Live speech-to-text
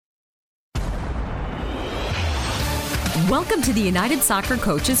Welcome to the United Soccer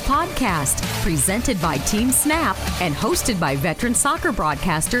Coaches Podcast, presented by Team Snap and hosted by veteran soccer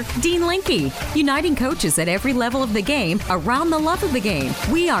broadcaster Dean Linke, uniting coaches at every level of the game around the love of the game.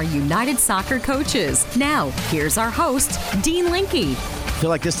 We are United Soccer Coaches. Now, here's our host, Dean Linke. I feel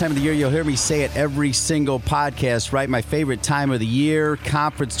like this time of the year, you'll hear me say it every single podcast, right? My favorite time of the year.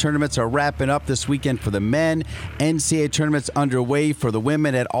 Conference tournaments are wrapping up this weekend for the men. NCAA tournaments underway for the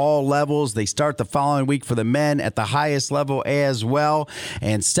women at all levels. They start the following week for the men at the highest level as well.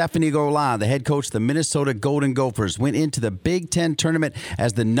 And Stephanie Golan, the head coach of the Minnesota Golden Gophers, went into the Big Ten tournament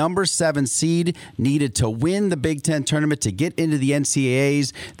as the number 7 seed, needed to win the Big Ten tournament to get into the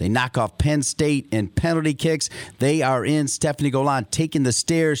NCAAs. They knock off Penn State in penalty kicks. They are in. Stephanie Golan taking the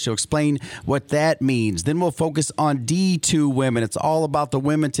stairs. She'll explain what that means. Then we'll focus on D2 women. It's all about the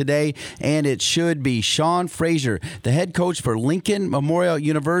women today, and it should be. Sean Frazier, the head coach for Lincoln Memorial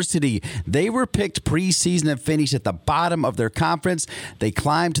University. They were picked preseason and finished at the bottom of their conference. They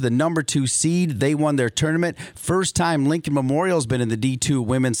climbed to the number 2 seed. They won their tournament. First time Lincoln Memorial's been in the D2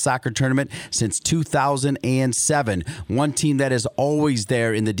 women's soccer tournament since 2007. One team that is always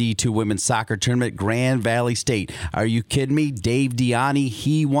there in the D2 women's soccer tournament, Grand Valley State. Are you kidding me? Dave Diani,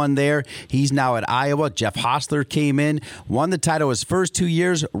 he won there. He's now at Iowa. Jeff Hostler came in, won the title his first 2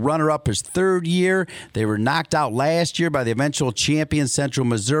 years, runner-up his third year. They were knocked out last year by the eventual champion Central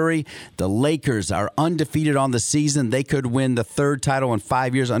Missouri. The Lakers are undefeated on the season. They could win the third title in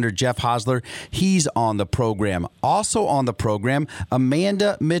 5 years under Jeff Hostler. He's on the program. Also on the program,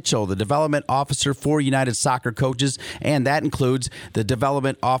 Amanda Mitchell, the development officer for United Soccer Coaches, and that includes the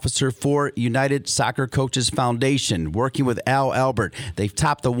development officer for United Soccer Coaches Foundation, working with Al Albert. They've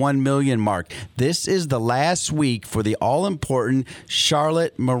topped the 1 million mark. This is the last week for the all-important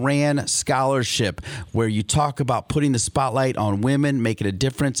Charlotte Moran Scholarship, where you talk about putting the spotlight on women, making a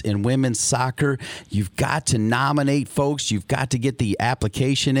difference in women's soccer. You've got to nominate folks. You've got to get the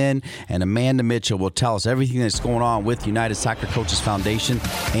application in, and Amanda Mitchell will tell us everything that's going on with United Soccer Coaches Foundation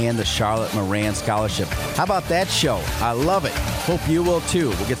and the Charlotte Moran Scholarship. How about that show? I love it. Hope you will too.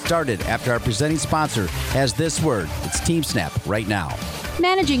 We'll get started after our presenting sponsor has this word. It's Team Snap right now.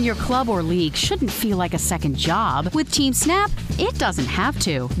 Managing your club or league shouldn't feel like a second job. With Team Snap, it doesn't have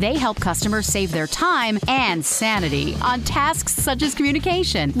to. They help customers save their time and sanity on tasks such as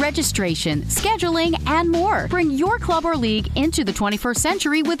communication, registration, scheduling, and more. Bring your club or league into the 21st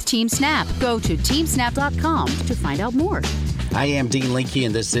century with Team Snap. Go to teamsnap.com to find out more. I am Dean Linke,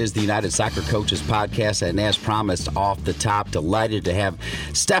 and this is the United Soccer Coaches Podcast. And as promised, off the top, delighted to have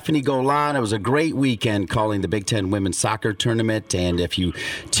Stephanie Golan. It was a great weekend calling the Big Ten Women's Soccer Tournament. And if you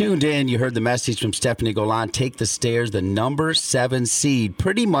tuned in, you heard the message from Stephanie Golan. Take the stairs, the number 7 seed.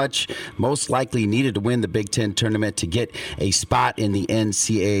 Pretty much most likely needed to win the Big Ten Tournament to get a spot in the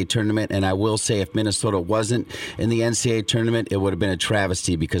NCAA Tournament. And I will say, if Minnesota wasn't in the NCAA Tournament, it would have been a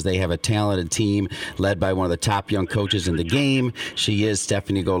travesty because they have a talented team led by one of the top young coaches in the game. She is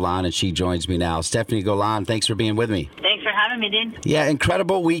Stephanie Golan, and she joins me now. Stephanie Golan, thanks for being with me. Thanks for having me, Dean. Yeah,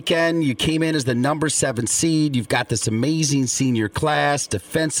 incredible weekend. You came in as the number 7 seed. You've got this amazing senior class.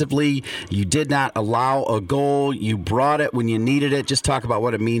 Defensively, you did not allow a goal. You brought it when you needed it. Just talk about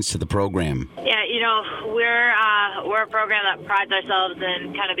what it means to the program. Yeah, we're a program that prides ourselves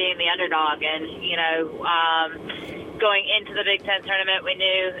in kind of being the underdog, and going into the Big Ten tournament, we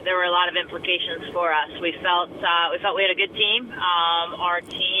knew there were a lot of implications for us. We felt we had a good team. Our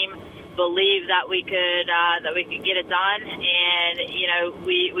team believed that we could get it done, and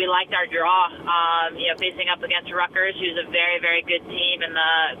we liked our draw. Facing up against Rutgers, who's a very, very good team in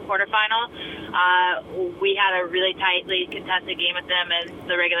the quarterfinal. We had a really tightly contested game with them in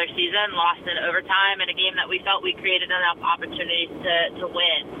the regular season, lost in overtime in a game that we felt we created enough opportunities to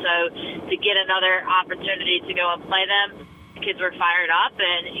win. So to get another opportunity to go and play them, kids were fired up,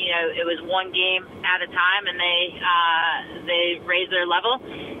 and it was one game at a time, and they raised their level,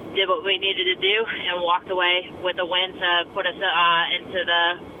 did what we needed to do, and walked away with a win to put us into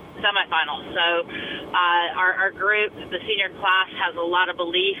the semifinals. So our group, the senior class, has a lot of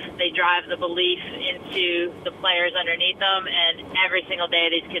belief. They drive the belief into the players underneath them, and every single day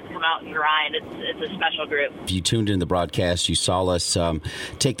these kids come out and grind. It's a special group. If you tuned in the broadcast, you saw us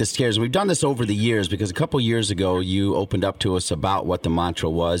take the stairs. We've done this over the years because a couple years ago you opened up to us about what the mantra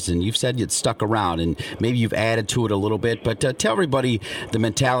was, and you've said it stuck around, and maybe you've added to it a little bit, but tell everybody the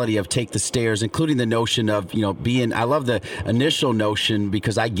mentality of take the stairs, including the notion of being, I love the initial notion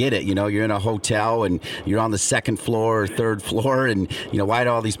because I get it. You're in a hotel and you're on the second floor or third floor, and why do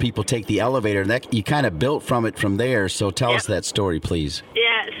all these people take the elevator? And that you kind of built from it from there. So tell us that story, please. Yeah.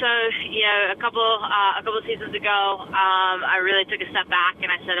 So, a couple seasons ago, I really took a step back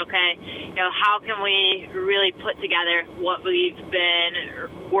and I said, okay, how can we really put together what we've been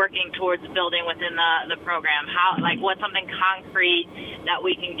working towards building within the program? What's something concrete that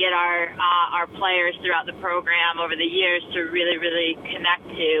we can get our players throughout the program over the years to really, really connect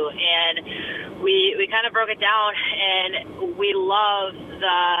to? And we kind of broke it down, and we love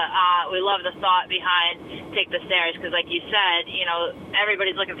the thought behind Take the Stairs, because like you said,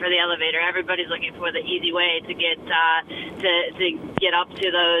 everybody's looking for the elevator. Everybody's looking for the easy way to get up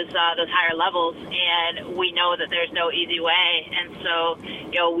to those higher levels, and we know that there's no easy way. And so,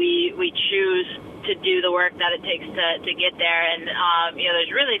 we choose to do the work that it takes to get there. And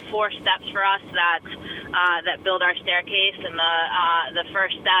there's really 4 steps for us that build our staircase, and the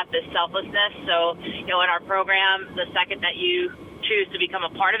first step is selflessness. So, in our program, the second that you choose to become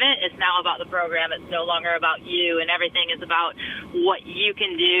a part of it, it's now about the program. It's no longer about you, and everything is about what you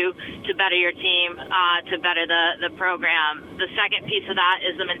can do to better your team, to better the program. The second piece of that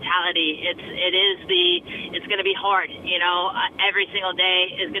is the mentality. It's going to be hard. Every single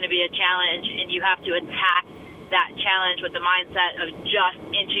day is going to be a challenge, and you have to attack that challenge with the mindset of just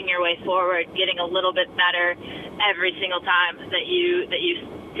inching your way forward, getting a little bit better every single time that you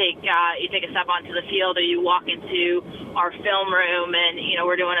take a step onto the field, or you walk into our film room and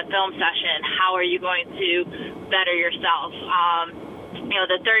we're doing a film session. How are you going to better yourself?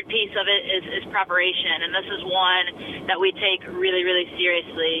 The third piece of it is preparation, and this is one that we take really, really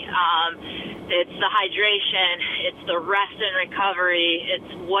seriously. It's the hydration, it's the rest and recovery,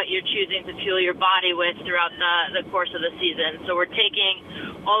 it's what you're choosing to fuel your body with throughout the course of the season. So we're taking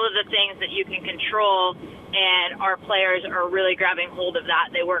all of the things that you can control, and our players are really grabbing hold of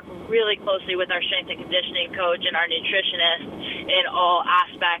that. They work really closely with our strength and conditioning coach and our nutritionist in all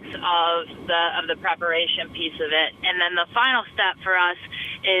aspects of the preparation piece of it. And then the final step for us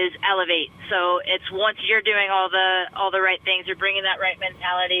is elevate. So it's once you're doing all the right things, you're bringing that right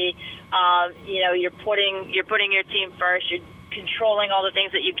mentality. You're putting your team first. You're controlling all the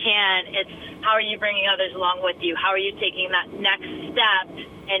things that you can. It's how are you bringing others along with you? How are you taking that next step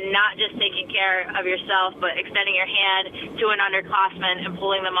and not just taking care of yourself, but extending your hand to an underclassman and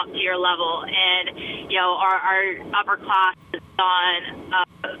pulling them up to your level? And our upper class has done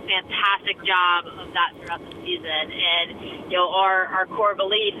a fantastic job of that throughout the season. And our core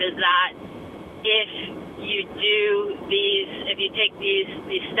belief is that if you take these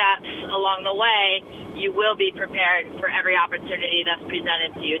steps along the way, you will be prepared for every opportunity that's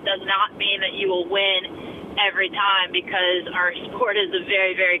presented to you. It does not mean that you will win every time, because our sport is a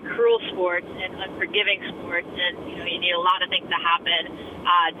very, very cruel sport and unforgiving sport, and you need a lot of things to happen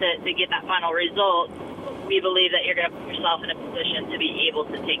to get that final result. We believe that you're going to put yourself in a position to be able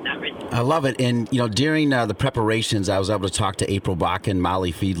to take that risk. I love it. And, during the preparations, I was able to talk to April Bakken,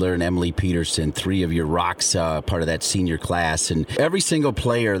 Molly Fiedler, and Emily Peterson, 3 of your Rocks, part of that senior class. And every single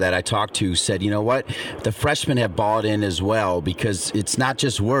player that I talked to said, you know what, the freshmen have bought in as well, because it's not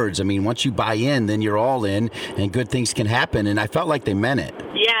just words. I mean, once you buy in, then you're all in, and good things can happen. And I felt like they meant it.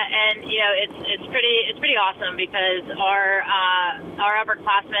 Yeah, and it's pretty awesome, because our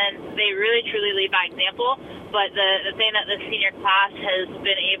upperclassmen, they really truly lead by example. But the thing that the senior class has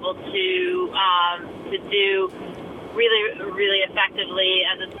been able to do really, really effectively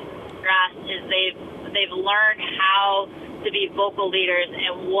as a grass is they've learned how to be vocal leaders,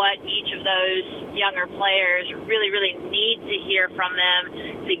 and what each of those younger players really, really need to hear from them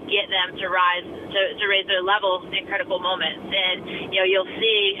to get them to raise their level in critical moments. And you'll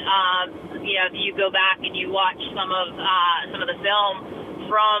see if you go back and you watch some of the film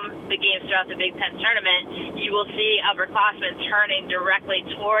from the games throughout the Big Ten tournament, you will see upperclassmen turning directly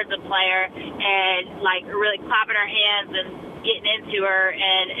towards a player and really clapping her hands and getting into her,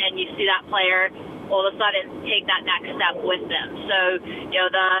 and you see that player all of a sudden take that next step with them. So,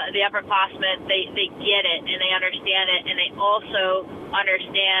 the upperclassmen, they get it and they understand it, and they also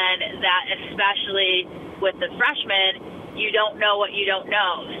understand that, especially with the freshmen, you don't know what you don't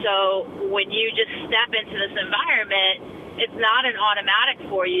know. So when you just step into this environment, it's not an automatic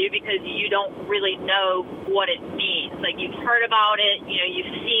for you, because you don't really know what it means. Like, you've heard about it,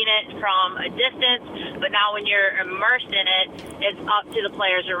 you've seen it from a distance, but now when you're immersed in it, it's up to the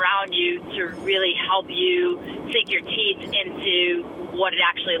players around you to really help you sink your teeth into what it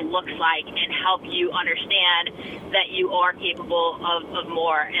actually looks like and help you understand that you are capable of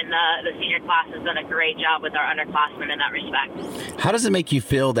more. And the senior class has done a great job with our underclassmen in that respect. How does it make you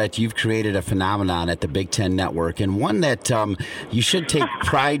feel that you've created a phenomenon at the Big Ten Network, and one that you should take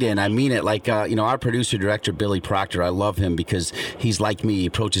pride in? I mean it. Like, our producer director, Billy Proctor, I love him because he's like me. He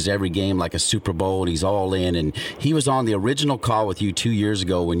approaches every game like a Super Bowl, and he's all in. And he was on the original call with you 2 years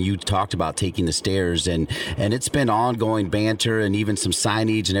ago when you talked about taking the stairs, and it's been ongoing banter and even some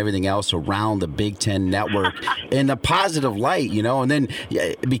signage and everything else around the Big Ten Network in a positive light, and then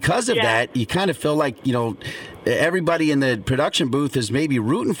because of that, you kind of feel like, everybody in the production booth is maybe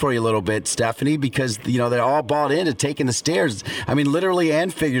rooting for you a little bit, Stephanie, because, they're all bought into taking the stairs. I mean, literally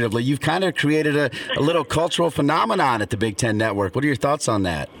and figuratively. You've kind of created a little cultural phenomenon at the Big Ten Network. What are your thoughts on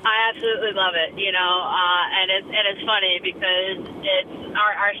that? I absolutely love it, and it's funny because it's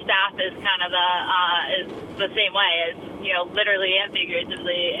our staff is kind of is the same way. It's, literally and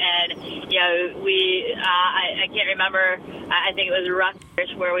figuratively. And, I can't remember, I think it was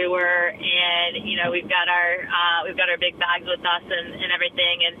Rutgers where we were, and, we've got our big bags with us and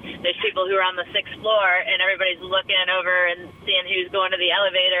everything, and there's people who are on the 6th floor, and everybody's looking over and seeing who's going to the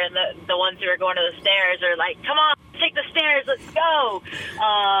elevator, and the ones who are going to the stairs are like, come on, take the stairs, let's go.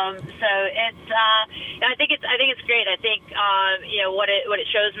 So it's I think it's great. I think what it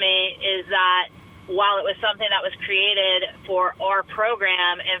shows me is that while it was something that was created for our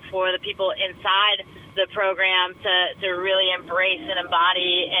program and for the people inside the program to really embrace and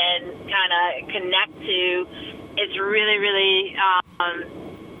embody and kind of connect to, it's really, really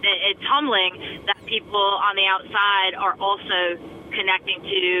it's humbling that people on the outside are also connecting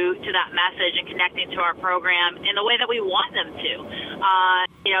to that message and connecting to our program in the way that we want them to.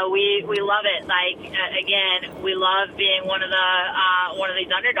 We love it. Like, again, we love being one of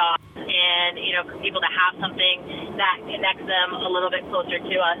these underdogs, and for people to have something that connects them a little bit closer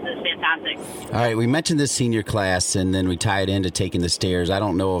to us is fantastic. All right, we mentioned this senior class, and then we tie it into taking the stairs. I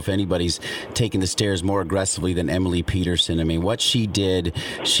don't know if anybody's taking the stairs more aggressively than Emily Peterson. I mean, what she did,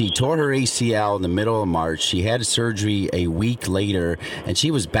 she tore her ACL in the middle of March. She had surgery a week later, and she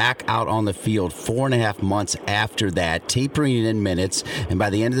was back out on the field 4.5 months after that, tapering in minutes, and by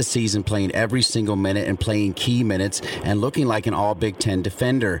the end of the season playing every single minute and playing key minutes and looking like an all Big Ten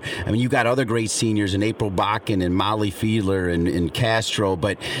defender. I mean, you got other great seniors in April Bakken and Molly Fiedler and Castro,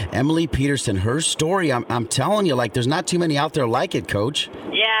 but Emily Peterson, her story, I'm telling you, like, there's not too many out there like it, Coach.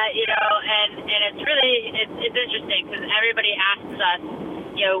 Yeah, and it's really, it's interesting because everybody asks us,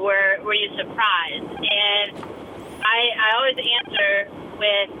 were you surprised? And I always answer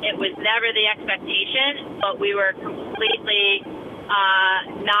with, it was never the expectation, but we were completely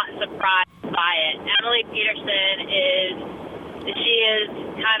not surprised by it. Emily Peterson is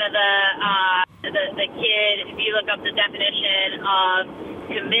kind of the kid. If you look up the definition of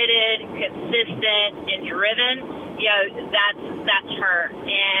committed, consistent, and driven, that's her.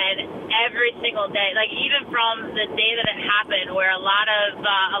 And every single day, like even from the day that it happened, where a lot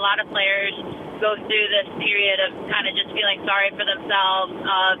of players go through this period of kind of just feeling sorry for themselves,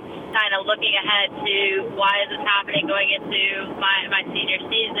 of kind of looking ahead to why is this happening going into my senior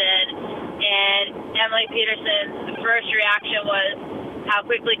season. And Emily Peterson's first reaction was, how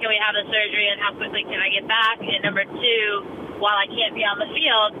quickly can we have the surgery and how quickly can I get back? And number two, while I can't be on the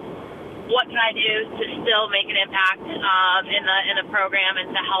field, what can I do to still make an impact in the program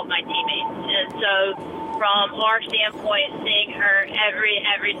and to help my teammates? And so from our standpoint, seeing her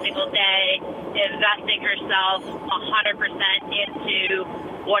every single day, investing herself 100% into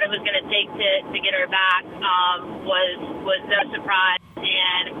what it was going to take to get her back was no surprise.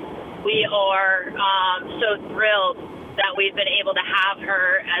 And we are so thrilled that we've been able to have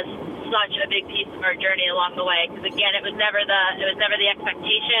her as such a big piece of our journey along the way. Because again, it was never the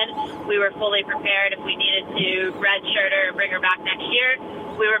expectation. We were fully prepared if we needed to redshirt her and bring her back next year.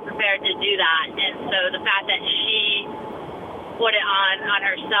 We were prepared to do that. And so the fact that she put it on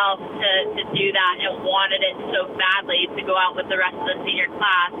herself to do that and wanted it so badly to go out with the rest of the senior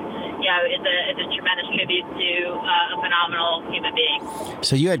class, it's a tremendous tribute to a phenomenal human being.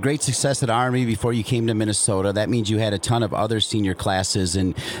 So you had great success at Army before you came to Minnesota. That means you had a ton of other senior classes,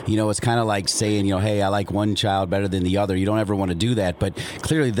 and it's kind of like saying, hey, I like one child better than the other. You don't ever want to do that, but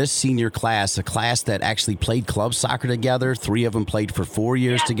clearly this senior class, a class that actually played club soccer together, 3 of them played for 4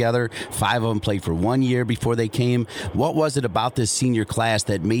 years together, 5 of them played for 1 year before they came. What was it about this senior class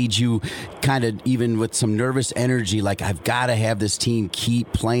that made you kind of, even with some nervous energy, like, I've got to have this team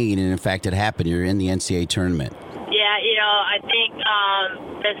keep playing? And in fact, it happened. You're in the NCAA tournament. Yeah, I think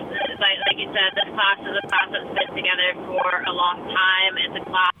like you said, this class is a class that's been together for a long time. It's a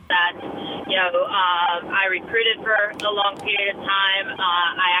class that, I recruited for a long period of time.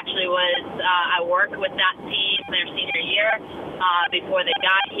 I worked with that team their senior year before they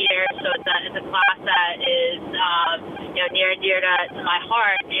got here. So it's a class that is, near and dear to my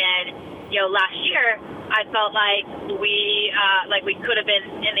heart. And, last year I felt like we could have been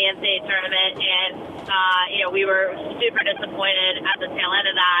in the NCAA tournament, and we were super disappointed at the tail end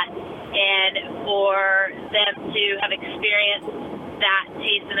of that. And for them to have experienced that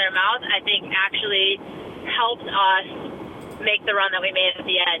taste in their mouth, I think actually helped us make the run that we made at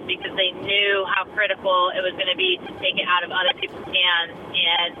the end, because they knew how critical it was going to be to take it out of other people's hands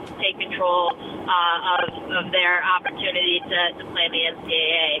and take control of their opportunity to play in the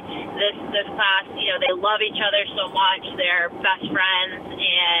NCAA. This class, they love each other so much. They're best friends,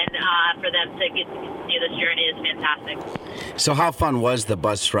 and for them to get to continue this journey is fantastic. So how fun was the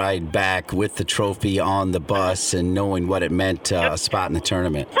bus ride back with the trophy on the bus and knowing what it meant, a spot in the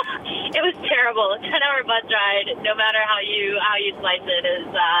tournament? It was terrible. A 10-hour bus ride, no matter how you slice it, is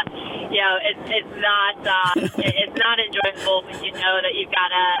it's not enjoyable when you know that you've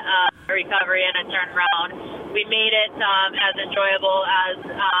got a recovery and a turnaround. We made it as enjoyable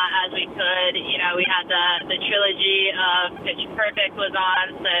as we could. We had the trilogy of Pitch Perfect was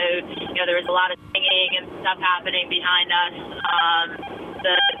on, so there was a lot of singing and stuff happening behind us.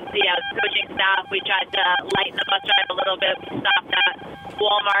 The coaching staff, we tried to lighten the bus ride a little bit. We stopped at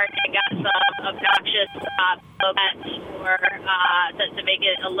Walmart and got some obnoxious bets to make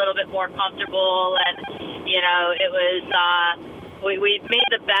it a little bit more comfortable, and it was we made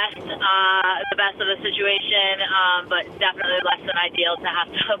the best of the situation, but definitely less than ideal to have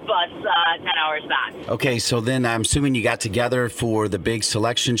to bus 10 hours back. Okay, so then I'm assuming you got together for the big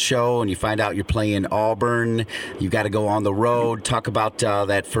selection show, and you find out you're playing Auburn. You've got to go on the road. Talk about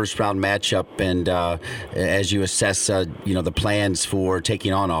that first round matchup, and as you assess, the plans for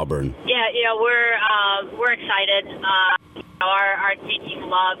taking on Auburn. Yeah, we're excited. Our team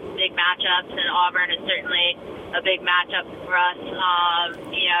loves big matchups, and Auburn is certainly a big matchup for us.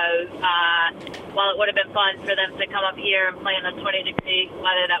 While it would have been fun for them to come up here and play in the 20-degree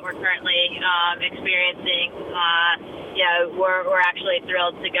weather that we're currently experiencing, we're actually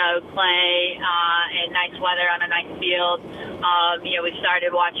thrilled to go play in nice weather on a nice field. We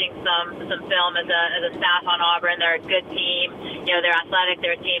started watching some film as a staff on Auburn. They're a good team. They're athletic.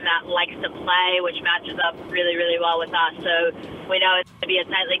 They're a team that likes to play, which matches up really, really well with us. So we know it's going to be a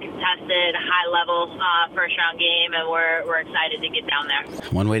tightly contested, high-level first-round game, and we're excited to get down there.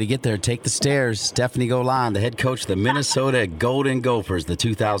 One way to get there, take the stairs. Stephanie Golan, the head coach of the Minnesota Golden Gophers, the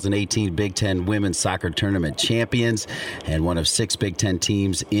 2018 Big Ten Women's Soccer Tournament champions, and one of 6 Big Ten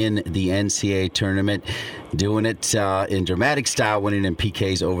teams in the NCAA tournament, doing it in dramatic style, winning in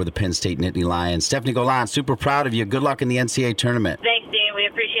PKs over the Penn State Nittany Lions. Stephanie Golan, super proud of you. Good luck in the NCAA tournament. Thanks, Dean. We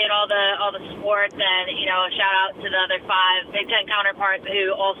appreciate all the support, and a shout out to the other 5 Big Ten counterparts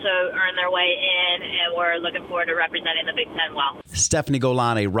who also earned their way in, and we're looking forward to representing the Big Ten well. Stephanie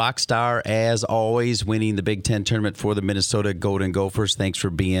Golan, a rock star as always, winning the Big Ten tournament for the Minnesota Golden Gophers. Thanks for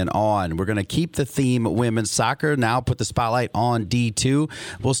being on. We're going to keep the theme women's soccer, now put the spotlight on D2.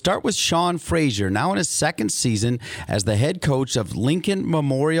 We'll start with Sean Frazier, now in his second season as the head coach of Lincoln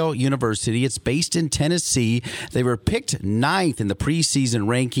Memorial University. It's based in Tennessee. They were picked 9th in the preseason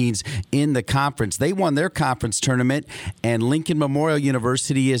rankings in the conference. They won their conference tournament, and Lincoln Memorial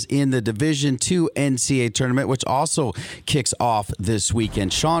University is in the Division II NCAA tournament, which also kicks off this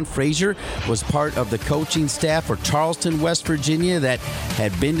weekend. Sean Frazier was part of the coaching staff for Charleston, West Virginia, that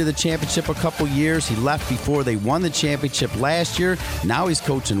had been to the championship a couple years. He left before they won the championship last year. Now he's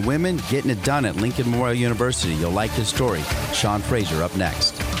coaching women, getting it done at Lincoln Memorial University. You'll like his story. Sean Frazier up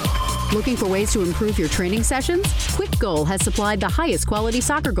next. Looking for ways to improve your training sessions? Quick Goal has supplied the highest quality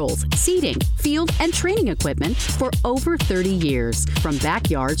soccer goals, seating, field, and training equipment for over 30 years. From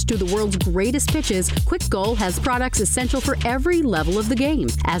backyards to the world's greatest pitches, Quick Goal has products essential for every level of the game.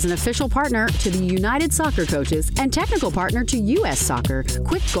 As an official partner to the United Soccer Coaches and technical partner to U.S. Soccer,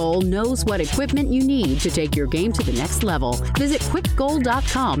 Quick Goal knows what equipment you need to take your game to the next level. Visit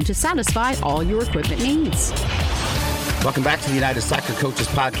quickgoal.com to satisfy all your equipment needs. Welcome back to the United Soccer Coaches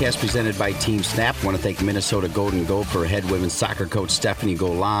podcast presented by Team Snap. I want to thank Minnesota Golden Gopher head women's soccer coach Stephanie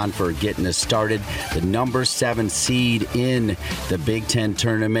Golan for getting us started. The number 7 seed in the Big Ten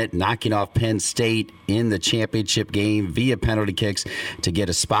tournament, knocking off Penn State in the championship game via penalty kicks to get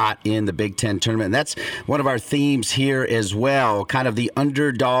a spot in the Big Ten tournament. And that's one of our themes here as well, kind of the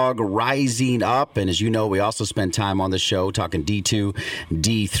underdog rising up. And as you know, we also spend time on the show talking D2,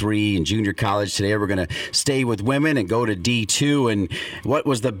 D3, and junior college. Today we're going to stay with women and go to D2. And what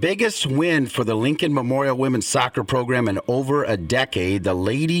was the biggest win for the Lincoln Memorial Women's Soccer Program in over a decade? The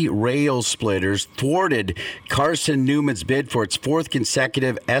Lady Rail Splitters thwarted Carson Newman's bid for its fourth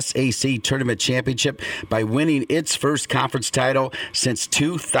consecutive SAC Tournament Championship by winning its first conference title since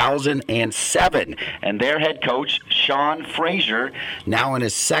 2007. And their head coach, Sean Frazier, now in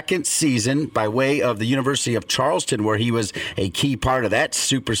his second season by way of the University of Charleston, where he was a key part of that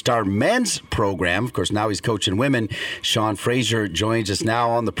superstar men's program. Of course, now he's coaching women. Sean Frazier joins us now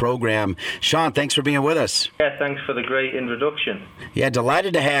on the program. Sean, thanks for being with us. Yeah, thanks for the great introduction. Yeah,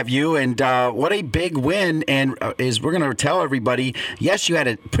 delighted to have you. And what a big win. And is we're going to tell everybody, yes, you had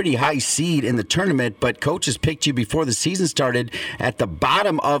a pretty high seed in the tournament, but coaches picked you before the season started at the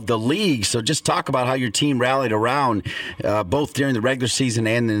bottom of the league. So just talk about how your team rallied around both during the regular season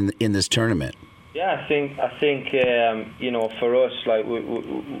and in this tournament. Yeah, I think for us, like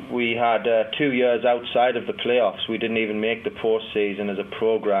we had 2 years outside of the playoffs. We didn't even make the postseason as a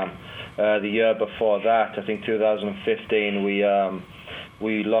program. The year before that, I think 2015,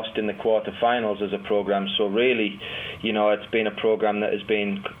 we lost in the quarterfinals as a program. So really, it's been a program that has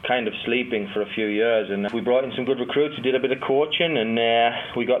been kind of sleeping for a few years. And we brought in some good recruits who did a bit of coaching, and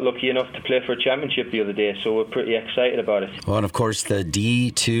we got lucky enough to play for a championship the other day. So we're pretty excited about it. Well, and of course, the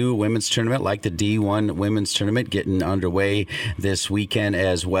D2 women's tournament, like the D1 women's tournament, getting underway this weekend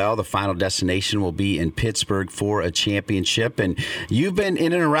as well. The final destination will be in Pittsburgh for a championship. And you've been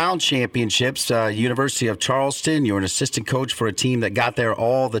in and around championships. University of Charleston, you're an assistant coach for a team that got there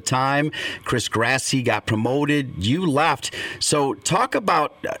all the time. Chris Grassi got promoted. You left. So talk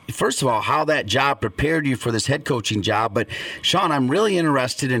about, first of all, how that job prepared you for this head coaching job. But Sean, I'm really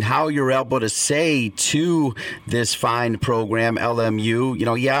interested in how you're able to say to this fine program,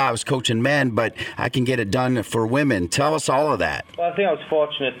 LMU, I was coaching men, but I can get it done for women. Tell us all of that. Well, I think I was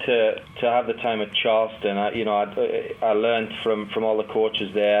fortunate to have the time at Charleston. I learned from all the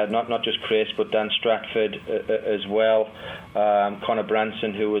coaches there, not just Chris, but Dan Stratford as well. Connor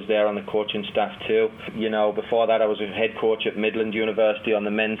Branson, who was there on the coaching staff too. Before that I was a head coach at Midland University on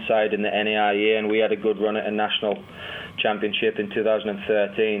the men's side in the NAIA, and we had a good run at a national championship in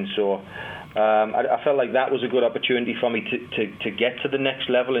 2013. So I felt like that was a good opportunity for me to get to the next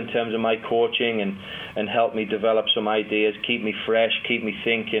level in terms of my coaching and help me develop some ideas, keep me fresh, keep me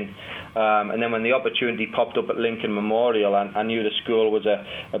thinking. And then when the opportunity popped up at Lincoln Memorial, I knew the school was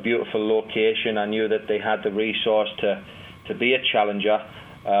a beautiful location. I knew that they had the resource to be a challenger.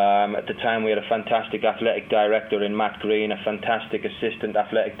 At the time, we had a fantastic athletic director in Matt Green, a fantastic assistant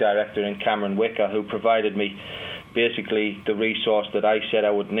athletic director in Cameron Wicker, who provided me basically the resource that I said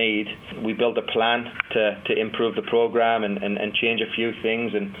I would need. We built a plan to improve the program and change a few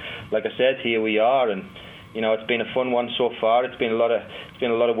things. And like I said, here we are. And it's been a fun one so far. It's been a lot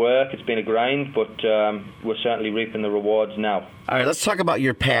of work. It's been a grind, but we're certainly reaping the rewards now. All right, let's talk about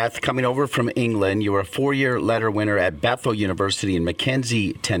your path coming over from England. You were a 4-year letter winner at Bethel University in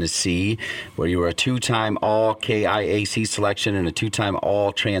McKenzie, Tennessee, where you were a 2-time All-KIAC selection and a 2-time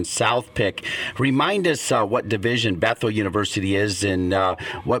All-Trans-South pick. Remind us what division Bethel University is and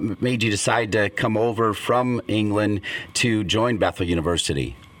what made you decide to come over from England to join Bethel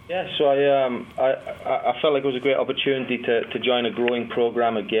University. Yeah, so I felt like it was a great opportunity to join a growing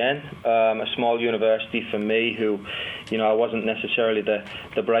program again, a small university for me who, I wasn't necessarily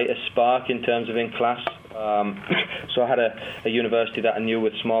the brightest spark in terms of in class. So I had a university that I knew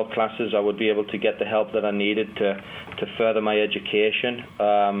with small classes I would be able to get the help that I needed to further my education.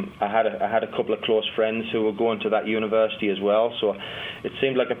 I had a couple of close friends who were going to that university as well, so it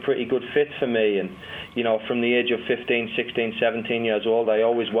seemed like a pretty good fit for me. And from the age of 15, 16, 17 years old, I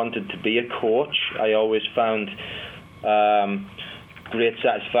always wanted to be a coach. I always found great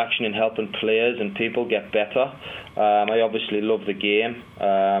satisfaction in helping players and people get better. I obviously love the game.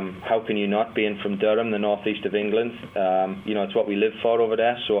 How can you not, being from Durham, the northeast of England? It's what we live for over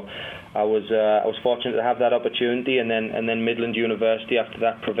there. So I was fortunate to have that opportunity, and then Midland University after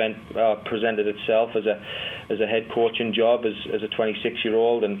that presented itself as a head coaching job as a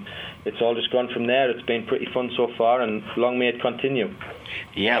 26-year-old, and it's all just gone from there. It's been pretty fun so far, and long may it continue.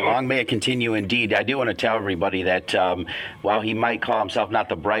 Yeah, long may it continue indeed. I do want to tell everybody that while he might call himself not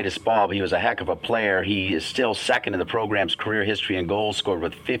the brightest ball, but he was a heck of a player, he is still second in the program's career history in goals scored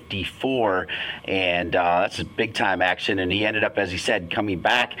with 54, and that's a big-time action. And he ended up, as he said, coming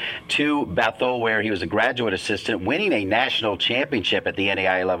back to Bethel, where he was a graduate assistant, winning a national championship at the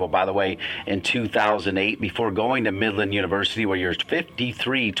NAIA level, by the way, in 2008, before going to Midland University, where you're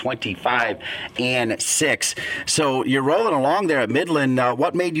 53, 25, and 6. So you're rolling along there at Midland.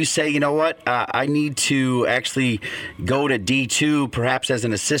 What made you say, you know what, I need to actually go to D2, perhaps as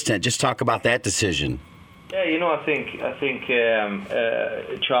an assistant? Just talk about that decision. Yeah, I think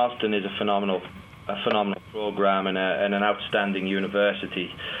Charleston is a phenomenal program and an outstanding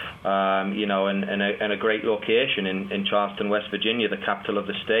university. And a great location in Charleston, West Virginia, the capital of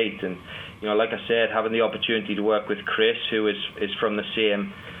the state. And like I said, having the opportunity to work with Chris, who is from the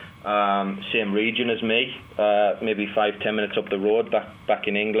same region as me, maybe 5-10 minutes up the road back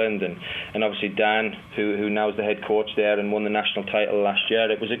in England, and obviously Dan, who now is the head coach there and won the national title last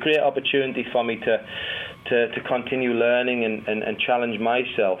year. It was a great opportunity for me to continue learning and challenge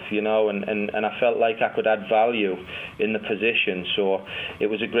myself, and I felt like I could add value in the position. So it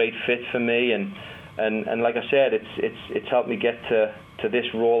was a great fit for me, and like I said, it's helped me get to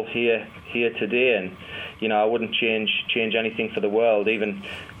this role here today. And I wouldn't change anything for the world, even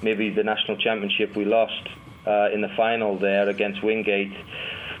maybe the national championship we lost in the final there against Wingate.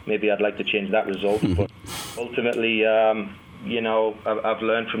 Maybe I'd like to change that result, but ultimately, I've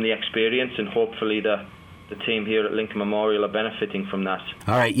learned from the experience, and hopefully the team here at Lincoln Memorial are benefiting from that.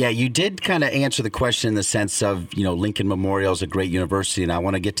 All right, yeah, you did kind of answer the question in the sense of, Lincoln Memorial is a great university, and I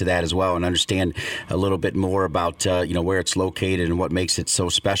want to get to that as well and understand a little bit more about, where it's located and what makes it so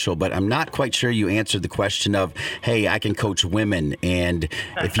special. But I'm not quite sure you answered the question of, hey, I can coach women, and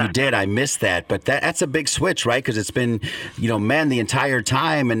if you did, I missed that. But that's a big switch, right? Because it's been, men the entire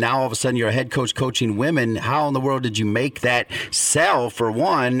time, and now all of a sudden you're a head coach coaching women. How in the world did you make that sell, for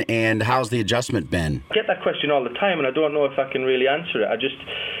one, and how's the adjustment been? I get that question all the time, and I don't know if I can really answer it. I just,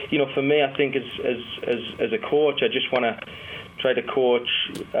 for me, I think as a coach, I just want to try to coach,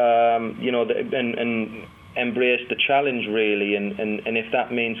 and embrace the challenge, really, and if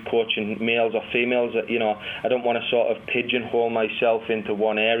that means coaching males or females, I don't want to sort of pigeonhole myself into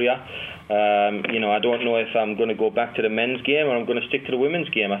one area. I don't know if I'm going to go back to the men's game or I'm going to stick to the women's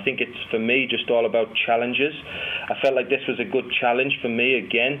game. I think it's, for me, just all about challenges. I felt like this was a good challenge for me,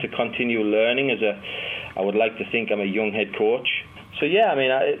 again, to continue learning I would like to think I'm a young head coach. So, yeah,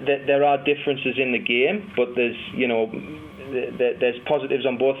 there are differences in the game, but there's positives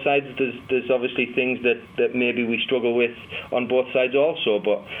on both sides. There's obviously things that maybe we struggle with on both sides also.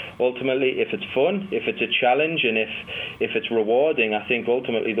 But ultimately, if it's fun, if it's a challenge, and if it's rewarding, I think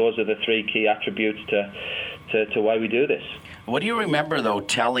ultimately those are the three key attributes to why we do this. What do you remember, though,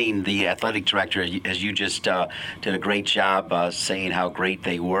 telling the athletic director, as you just did a great job saying how great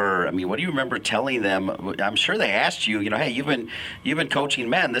they were? What do you remember telling them? I'm sure they asked you, hey, you've been coaching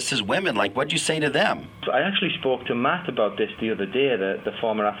men. This is women. Like, what'd you say to them? I actually spoke to Matt about this the other day, the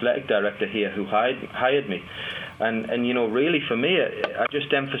former athletic director here who hired me. And really for me, I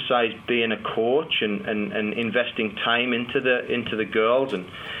just emphasized being a coach and investing time into the girls, and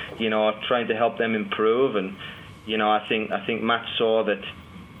trying to help them improve. And I think Matt saw that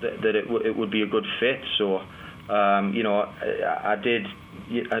it would be a good fit. So I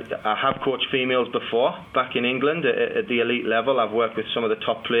have coached females before back in England at the elite level. I've worked with some of the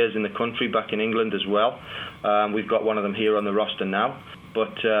top players in the country back in England as well. We've got one of them here on the roster now.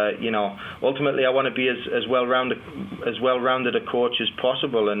 But ultimately, I want to be as well-rounded a coach as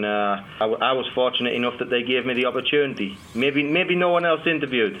possible, and I was fortunate enough that they gave me the opportunity. Maybe no one else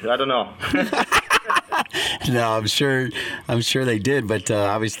interviewed. I don't know. No, I'm sure they did, but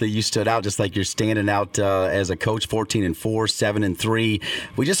obviously you stood out, just like you're standing out as a coach. 14-4, 7-3.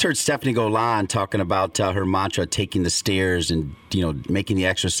 We just heard Stephanie Golan talking about her mantra, taking the stairs and making the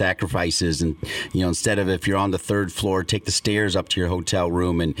extra sacrifices, and instead of, if you're on the third floor, take the stairs up to your hotel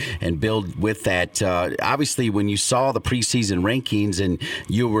room and build with that. Obviously, when you saw the preseason rankings and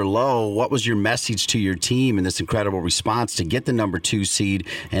you were low, what was your message to your team in this incredible response to get the number 2 seed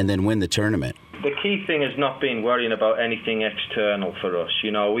and then win the tournament? The key thing is not being worrying about anything external for us.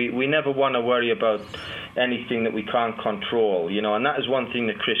 We never want to worry about anything that we can't control. And that is one thing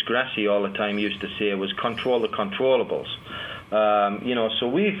that Chris Grassi all the time used to say, was control the controllables. So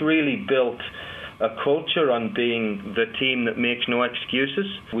we've really built a culture on being the team that makes no excuses.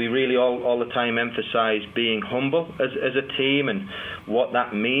 We really all the time emphasize being humble as a team and what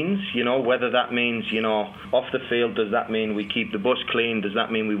that means, whether that means, off the field, does that mean we keep the bus clean? Does that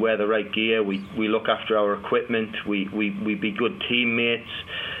mean we wear the right gear? We look after our equipment? We be good teammates,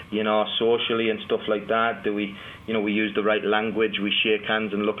 socially and stuff like that? Do we, we use the right language? We shake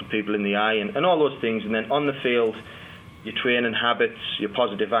hands and look at people in the eye and all those things. And then on the field, your training habits, your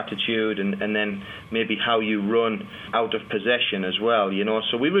positive attitude, and then maybe how you run out of possession as well,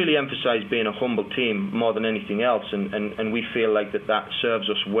 So we really emphasize being a humble team more than anything else, and we feel like that serves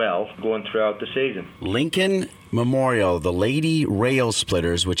us well going throughout the season. Lincoln Memorial, the Lady Rail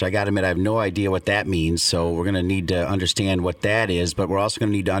Splitters, which I got to admit I have no idea what that means, so we're going to need to understand what that is, but we're also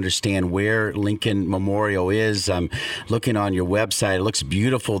going to need to understand where Lincoln Memorial is. I'm looking on your website. It looks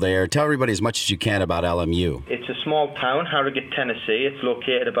beautiful there. Tell everybody as much as you can about LMU. It's a small town, Harrogate, Tennessee. It's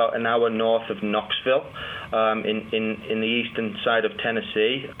located about an hour north of Knoxville, in the eastern side of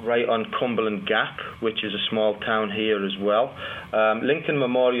Tennessee, right on Cumberland Gap, which is a small town here as well. Lincoln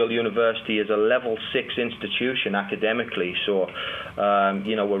Memorial University is a level 6 institution academically, so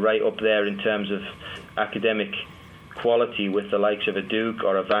we're right up there in terms of academic quality with the likes of a Duke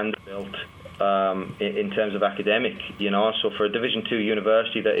or a Vanderbilt. In terms of academic, so for a Division II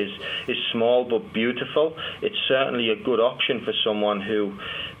university that is small but beautiful, it's certainly a good option for someone who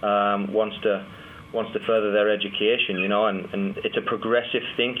wants to further their education, and it's a progressive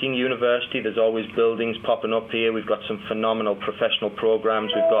thinking university. There's always buildings popping up here. We've got some phenomenal professional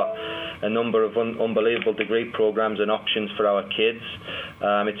programs. We've got a number of unbelievable degree programs and options for our kids.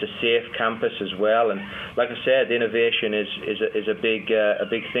 It's a safe campus as well, and like I said, innovation is a big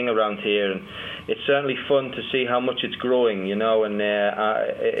thing around here, and it's certainly fun to see how much it's growing, and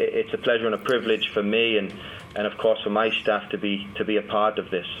it's a pleasure and a privilege for me and of course for my staff to be a part of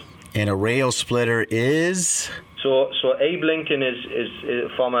this. And a rail splitter is? So Abe Lincoln is a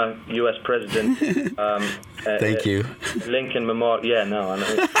former U.S. president. Thank you. Lincoln Memorial. Yeah, no, I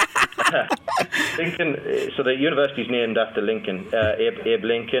know. Lincoln. So the university is named after Lincoln, Abe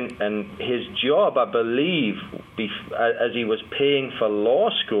Lincoln, and his job, I believe, as he was paying for law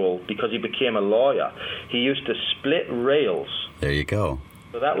school because he became a lawyer, he used to split rails. There you go.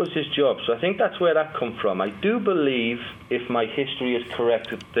 So that was his job. So I think that's where that come from. I do believe, if my history is correct,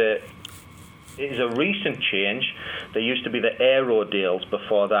 that it is a recent change. There used to be the Aerodales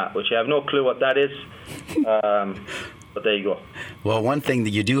before that, which I have no clue what that is. But there you go. Well, one thing that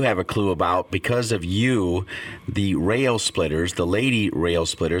you do have a clue about, because of you, the Rail Splitters, the Lady Rail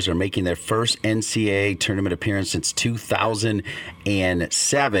Splitters, are making their first NCAA tournament appearance since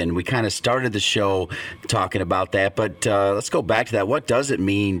 2007. We kind of started the show talking about that, but let's go back to that. What does it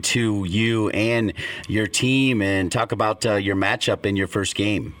mean to you and your team, and talk about your matchup in your first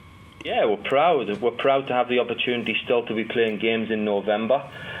game? Yeah, we're proud. We're proud to have the opportunity still to be playing games in November.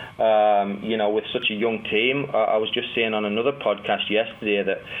 With such a young team. I was just saying on another podcast yesterday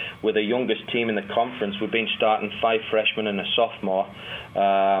that we're the youngest team in the conference. We've been starting 5 freshmen and a sophomore.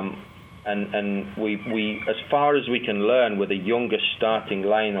 And we, as far as we can learn, we're the youngest starting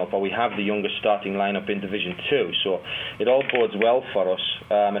lineup, or we have the youngest starting lineup in Division II. So it all bodes well for us,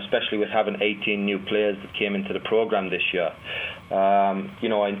 especially with having 18 new players that came into the program this year.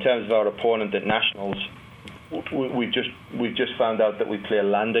 In terms of our opponent at Nationals, we've just found out that we play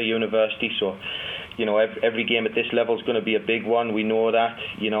Lander University, so every game at this level is going to be a big one. We know that.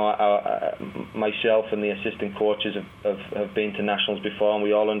 Myself and the assistant coaches have been to Nationals before, and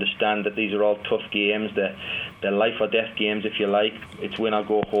we all understand that these are all tough games. They're life or death games, if you like. It's win or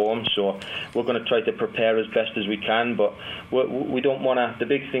go home. So we're going to try to prepare as best as we can, but we don't want to. The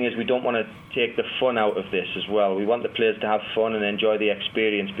big thing is we don't want to take the fun out of this as well. We want the players to have fun and enjoy the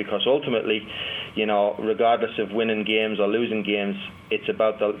experience, because ultimately, regardless of winning games or losing games, it's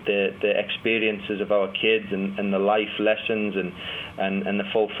about the experiences of our kids and the life lessons and the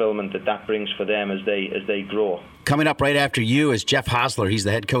fulfillment that brings for them as they grow. Coming up right after you is Jeff Hosler. He's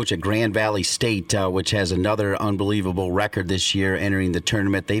the head coach at Grand Valley State, which has another unbelievable record this year entering the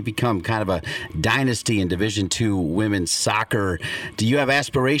tournament. They've become kind of a dynasty in Division II women's soccer. Do you have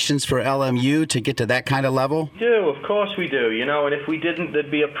aspirations for LMU to get to that kind of level? We do, of course we do. And if we didn't,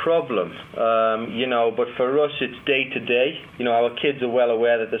 there'd be a problem. But for us, it's day to day. Our kids are well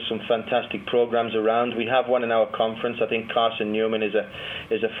aware that there's some fantastic programs around. We have one in our conference. I think Carson Newman is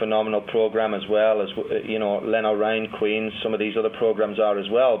a phenomenal program, as well as Len O'Ryan, Queens. Some of these other programs are as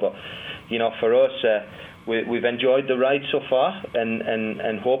well. But for us, we've enjoyed the ride so far,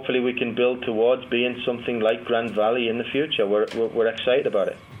 and hopefully we can build towards being something like Grand Valley in the future. We're excited about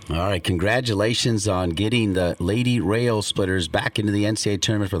it. All right, congratulations on getting the Lady Rail Splitters back into the NCAA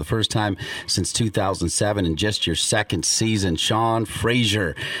tournament for the first time since 2007 in just your second season. Sean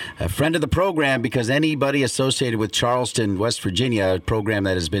Frazier, a friend of the program because anybody associated with Charleston, West Virginia, a program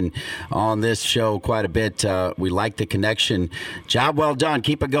that has been on this show quite a bit, we like the connection. Job well done.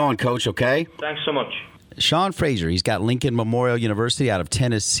 Keep it going, Coach, okay? Thanks so much. Sean Frazier, he's got Lincoln Memorial University out of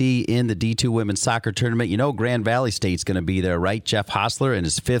Tennessee in the D2 women's soccer tournament. You know Grand Valley State's going to be there, right? Jeff Hostler in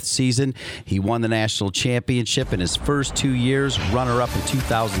his 5th season. He won the national championship in his first 2 years, runner-up in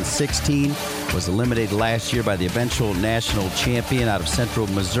 2016, was eliminated last year by the eventual national champion out of Central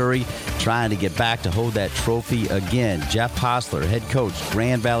Missouri, trying to get back to hold that trophy again. Jeff Hostler, head coach,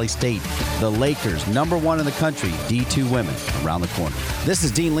 Grand Valley State. The Lakers, #1 in the country, D2 women, around the corner. This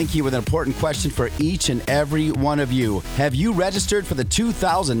is Dean Linke with an important question for each and every one of you. Have you registered for the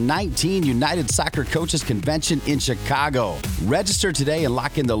 2019 United Soccer Coaches Convention in Chicago? Register today and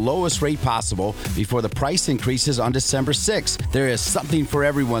lock in the lowest rate possible before the price increases on December 6th. There is something for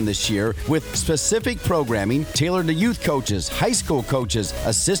everyone this year with specific programming tailored to youth coaches, high school coaches,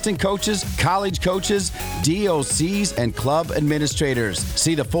 assistant coaches, college coaches, DOCs, and club administrators.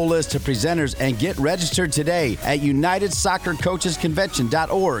 See the full list of presenters and get registered today at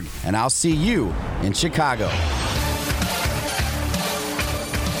UnitedSoccerCoachesConvention.org. And I'll see you in Chicago.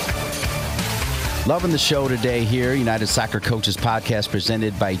 Loving the show today here. United Soccer Coaches Podcast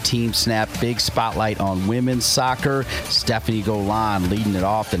presented by Team Snap. Big spotlight on women's soccer. Stephanie Golan leading it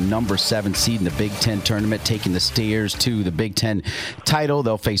off, the #7 seed in the Big Ten tournament, taking the Stayers to the Big Ten title.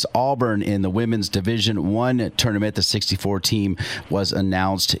 They'll face Auburn in the women's Division I tournament. The 64 team was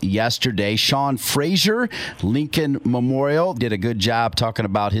announced yesterday. Sean Frazier, Lincoln Memorial, did a good job talking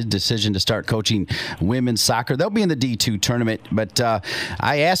about his decision to start coaching women's soccer. They'll be in the D2 tournament, but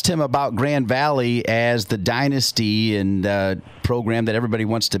I asked him about Grand Valley as the dynasty and program that everybody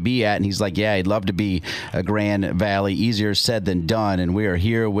wants to be at, and he's like, yeah, he'd love to be a Grand Valley. Easier said than done. And we are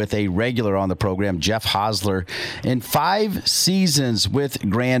here with a regular on the program, Jeff Hostler. In 5 seasons with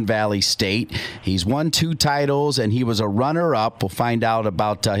Grand Valley State, he's won 2 titles, and he was a runner-up. We'll find out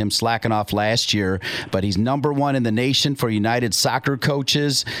about him slacking off last year, but he's #1 in the nation for United Soccer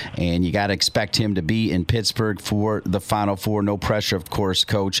Coaches, and you got to expect him to be in Pittsburgh for the Final Four. No pressure, of course,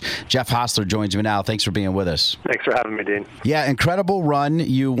 Coach. Jeff Hostler joins me now. Thanks for being with us. Thanks for having me, Dean. Yeah, incredible run.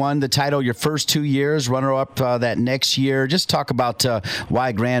 You won the title your first 2 years, runner-up that next year. Just talk about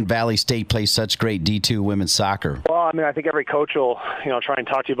why Grand Valley State plays such great D2 women's soccer. Well, I mean, I think every coach will, try and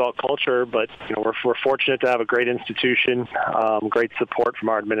talk to you about culture, but we're fortunate to have a great institution, great support from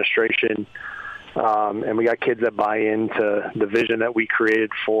our administration, and we got kids that buy into the vision that we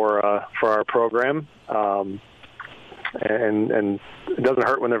created for our program. And it doesn't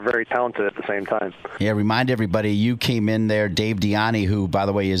hurt when they're very talented at the same time. Yeah, remind everybody, you came in there, Dave Diani, who, by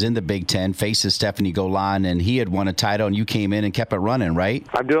the way, is in the Big Ten, faces Stephanie Golan, and he had won a title, and you came in and kept it running, right?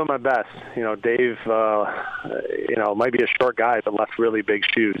 I'm doing my best. Dave, might be a short guy, but left really big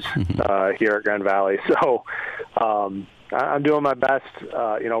shoes here at Grand Valley. So I'm doing my best.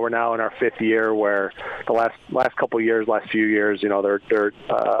 We're now in our 5th year, where the last few years, they're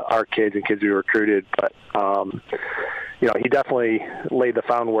our kids and kids we recruited, but he definitely laid the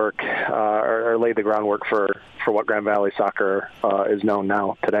groundwork for what Grand Valley soccer is known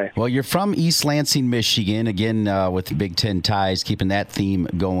now today. Well, you're from East Lansing, Michigan, again with Big Ten ties, keeping that theme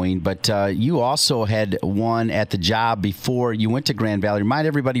going. But you also had won at the job before you went to Grand Valley. Remind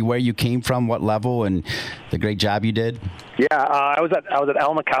everybody where you came from, what level, and the great job you did. Yeah, I was at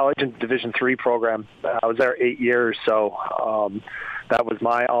Alma College in Division III program. I was there 8 years, so that was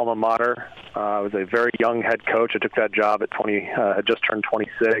my alma mater. I was a very young head coach. I took that job at had just turned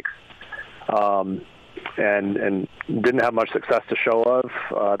 26, and didn't have much success to show of.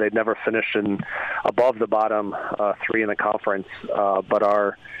 They'd never finished above the bottom 3 in the conference, but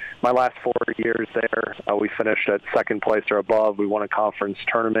my last 4 years there, we finished at 2nd place or above. We won a conference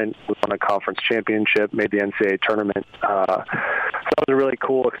tournament. We won a conference championship, made the NCAA tournament. So that was a really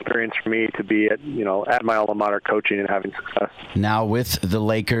cool experience for me to be at my alma mater coaching and having success. Now with the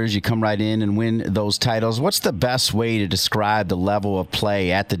Lakers, you come right in and win those titles. What's the best way to describe the level of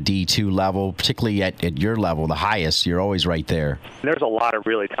play at the D2 level, particularly at your level, the highest? You're always right there. There's a lot of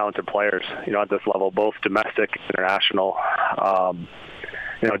really talented players, at this level, both domestic and international.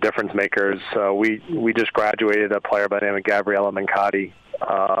 Difference makers. We just graduated a player by the name of Gabriella Mancati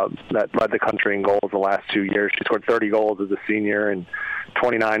that led the country in goals the last 2 years. She scored 30 goals as a senior and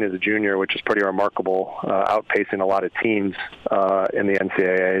 29 as a junior, which is pretty remarkable, outpacing a lot of teams in the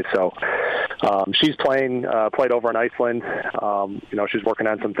NCAA. So she's played over in Iceland. She's working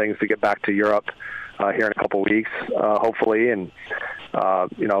on some things to get back to Europe here in a couple weeks, hopefully, and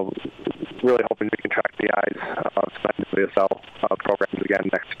really hoping we can track the eyes of some WSL programs again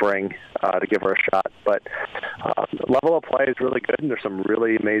next spring to give her a shot. But level of play is really good, and there's some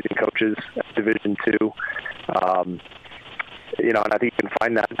really amazing coaches at Division II. And I think you can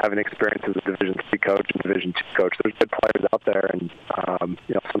find that having experience as a Division III coach and Division II coach. There's good players out there, and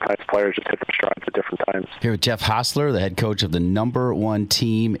sometimes players just hit their strides at different times. Here with Jeff Hostler, the head coach of the #1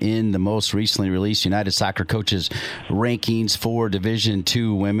 team in the most recently released United Soccer Coaches rankings for Division II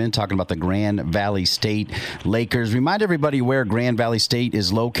women, talking about the Grand Valley State Lakers. Remind everybody where Grand Valley State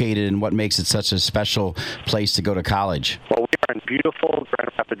is located and what makes it such a special place to go to college. Well, we are in beautiful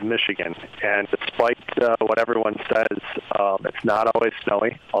Grand Rapids, Michigan, and despite what everyone says, it's not always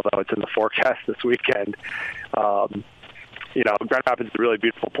snowy, although it's in the forecast this weekend. Grand Rapids is a really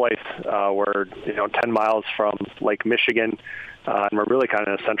beautiful place. We're 10 miles from Lake Michigan, and we're really kind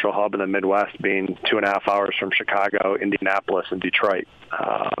of a central hub in the Midwest, being 2.5 hours from Chicago, Indianapolis, and Detroit.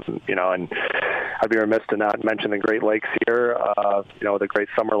 And I'd be remiss to not mention the Great Lakes here. The great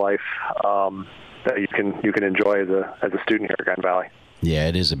summer life that you can enjoy as a student here at Grand Valley. Yeah,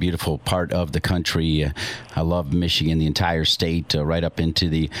 it is a beautiful part of the country. I love Michigan, the entire state, right up into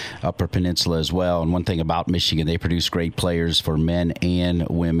the Upper Peninsula as well. And one thing about Michigan, they produce great players for men and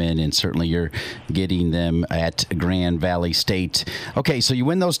women, and certainly you're getting them at Grand Valley State. Okay, so you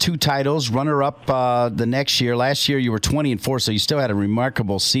win those 2 titles, runner-up the next year. Last year you were 20-4, so you still had a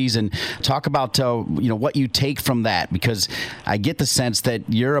remarkable season. Talk about what you take from that, because I get the sense that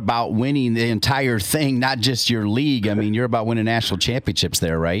you're about winning the entire thing, not just your league. I mean, you're about winning national championships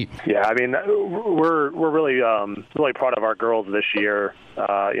there, right? Yeah, I mean, we're really really proud of our girls this year.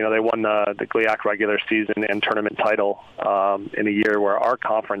 They won the GLIAC regular season and tournament title in a year where our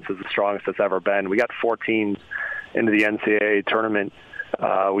conference is the strongest it's ever been. We got 4 teams into the NCAA tournament.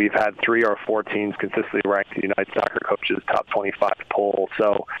 We've had 3 or 4 teams consistently ranked the United Soccer Coaches top 25 poll.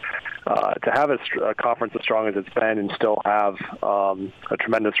 So to have a conference as strong as it's been and still have a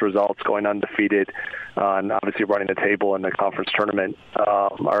tremendous results, going undefeated, and obviously running the table in the conference tournament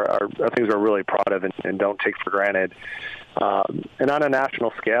are things we're really proud of and don't take for granted. And on a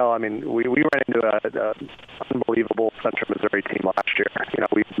national scale, I mean, we ran into an unbelievable Central Missouri team last year.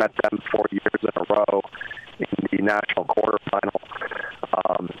 We've met them 4 years in a row in the national quarterfinal.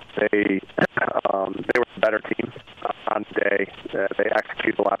 They were the better team on the day. They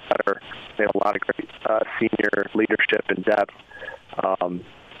executed a lot better. They had a lot of great senior leadership and depth.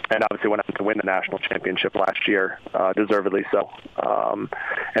 And obviously went on to win the national championship last year, deservedly so.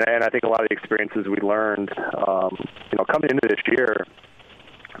 And I think a lot of the experiences we learned, coming into this year,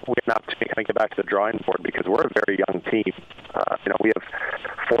 we have an opportunity to kind of get back to the drawing board because we're a very young team. We have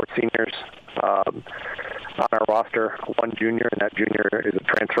 4 seniors on our roster, 1 junior, and that junior is a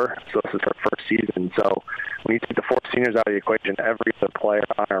transfer. So this is her first season. So when you take the 4 seniors out of the equation, every other player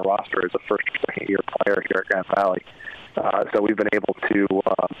on our roster is a first or second year player here at Grand Valley. So we've been able to,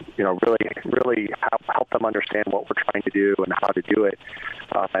 really help them understand what we're trying to do and how to do it,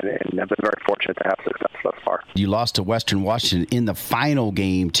 and have been very fortunate to have success thus far. You lost to Western Washington in the final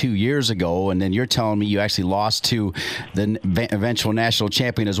game 2 years ago, and then you're telling me you actually lost to the eventual national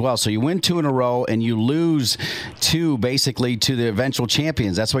champion as well. So you win 2 in a row, and you lose 2 basically to the eventual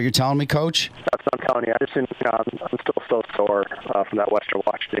champions. That's what you're telling me, Coach? That's what I'm telling you. I'm still so sore from that Western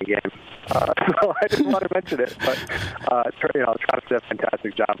Washington game. So I didn't want to mention it, but Travis did a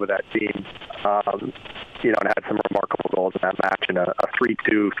fantastic job with that team, and had some remarkable goals in that match and a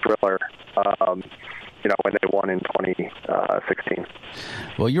 3-2 thriller, when they won in 2016.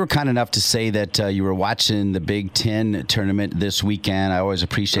 Well, you were kind enough to say that you were watching the Big Ten tournament this weekend. I always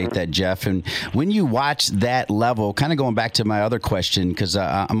appreciate that, Jeff. And when you watch that level, kind of going back to my other question, because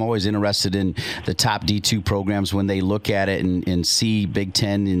I'm always interested in the top D2 programs when they look at it and see Big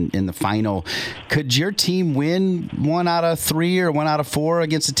Ten in the final. Could your team win 1 out of 3 or 1 out of 4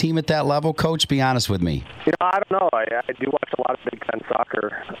 against a team at that level, Coach? Be honest with me. I don't know. I do watch a lot of Big Ten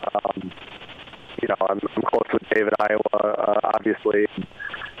soccer. I'm close with David, Iowa, obviously.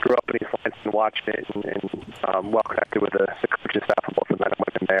 Grew up in East Lansing, watched it, and well connected with the coaching staff of both the men and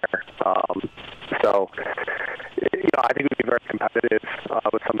women there. I think we'd be very competitive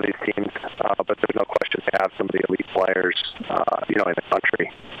with some of these teams, but there's no question they have some of the elite players, in the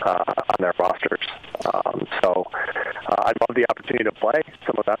country on their rosters. I'd love the opportunity to play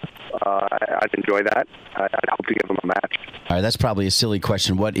some of them. I'd enjoy that. I'd hope to give them a match. All right, that's probably a silly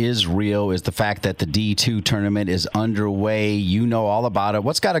question. What is real is the fact that the D2 tournament is underway. You know all about it.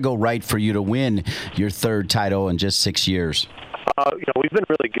 What's got to go right for you to win your 3rd title in just 6 years? We've been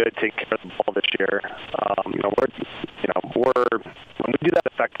really good taking care of the ball this year. When we do that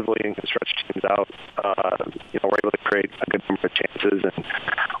effectively and can stretch teams out, we're able to create a good number of chances, and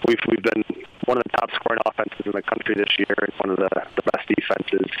we've been one of the top scoring offenses in the country this year, and one of the best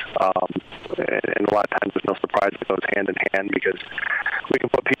defenses. And a lot of times, there's no surprise it goes hand in hand because we can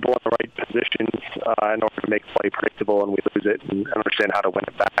put people in the right positions in order to make play predictable, and we lose it and understand how to win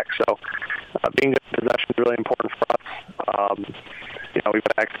it back. So, being good in possession is really important for us. We want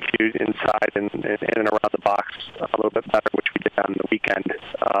to execute inside and in and around the box a little bit better, which we did on the weekend,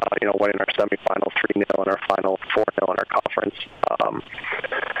 winning our semifinal 3-0 and our final 4-0 in our conference.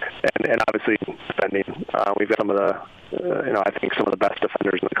 And obviously defending. We've got some of the, I think some of the best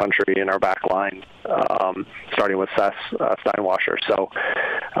defenders in the country in our back line, starting with Seth Steinwasser. So,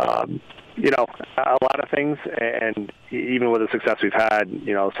 a lot of things, and even with the success we've had,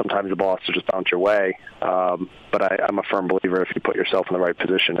 sometimes the ball has to just bounce your way. But I'm a firm believer if you put yourself in the right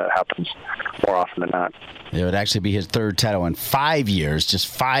position, it happens more often than not. It would actually be his third title in 5 years, just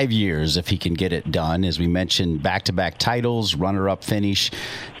 5 years if he can get it done. As we mentioned, back-to-back titles, runner-up finish,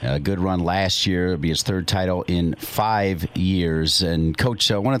 a good run last year. It would be his third title in 5 years. And, Coach,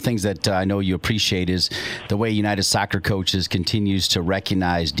 one of the things that I know you appreciate is the way United Soccer Coaches continues to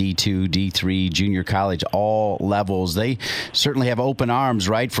recognize D2, D3, junior college, all levels. They certainly have open arms,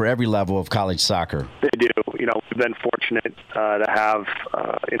 right, for every level of college soccer. They do. We've been fortunate to have,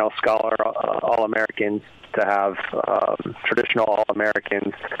 scholar All-Americans, to have traditional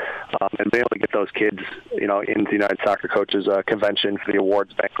All-Americans, and be able to get those kids, into the United Soccer Coaches convention for the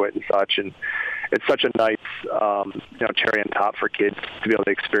awards banquet and such. And it's such a nice, cherry on top for kids to be able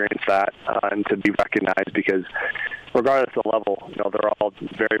to experience that and to be recognized because regardless of the level, they're all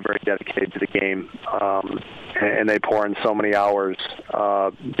very, very dedicated to the game, and they pour in so many hours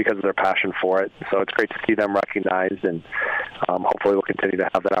because of their passion for it. So it's great to see them recognized, and hopefully we'll continue to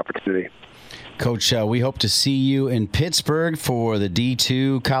have that opportunity. Coach, we hope to see you in Pittsburgh for the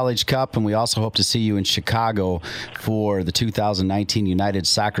D2 College Cup, and we also hope to see you in Chicago for the 2019 United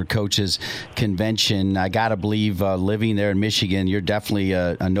Soccer Coaches Convention. I got to believe living there in Michigan, you're definitely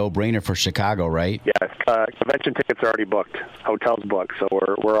a no-brainer for Chicago, right? Yeah, convention tickets are already booked, hotels booked, so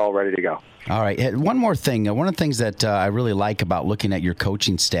we're all ready to go. All right. One more thing. One of the things that I really like about looking at your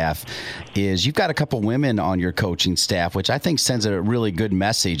coaching staff is you've got a couple women on your coaching staff, which I think sends a really good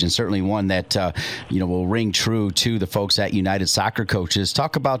message, and certainly one that will ring true to the folks at United Soccer Coaches.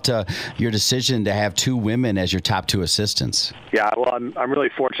 Talk about your decision to have 2 women as your top 2 assistants. Yeah, well, I'm really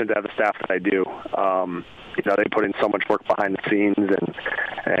fortunate to have the staff that I do. They put in so much work behind the scenes,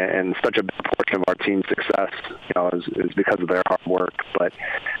 and such a big portion of our team's success, is because of their hard work. But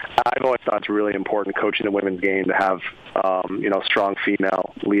I've always thought it's really important coaching the women's game to have, strong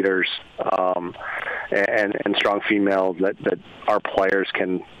female leaders and strong females that our players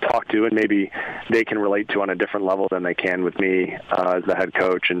can talk to, and maybe they can relate to on a different level than they can with me as the head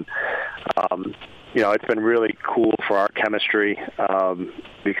coach. And it's been really cool for our chemistry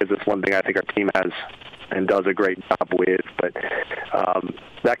because it's one thing I think our team has and does a great job with. But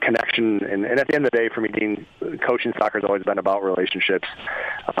that connection, and at the end of the day, for me, Dean, coaching soccer has always been about relationships,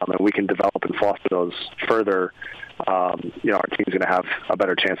 and we can develop and foster those further. Our team's going to have a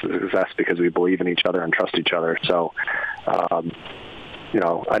better chance of success because we believe in each other and trust each other. So,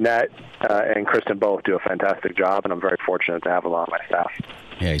 Annette and Kristen both do a fantastic job, and I'm very fortunate to have them on my staff.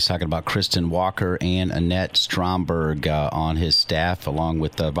 Yeah, he's talking about Kristen Walker and Annette Stromberg on his staff, along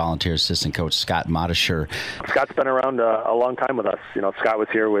with volunteer assistant coach Scott Modisher. Scott's been around a long time with us. Scott was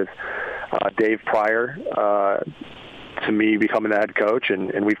here with Dave prior to me becoming the head coach,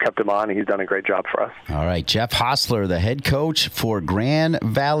 and we've kept him on, and he's done a great job for us. All right, Jeff Hostler, the head coach for Grand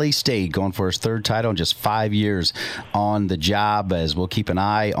Valley State, going for his third title in just 5 years on the job, as we'll keep an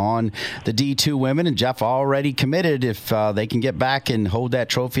eye on the D2 women. And Jeff already committed if they can get back and hold that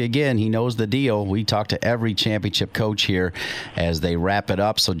trophy again. He knows the deal. We talk to every championship coach here as they wrap it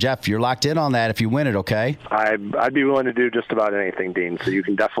up. So, Jeff, you're locked in on that if you win it, okay? I'd be willing to do just about anything, Dean, so you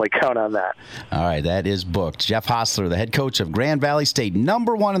can definitely count on that. All right, that is booked. Jeff Hostler, the head coach of Grand Valley State,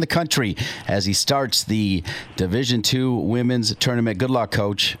 #1 in the country as he starts the Division II women's tournament. Good luck,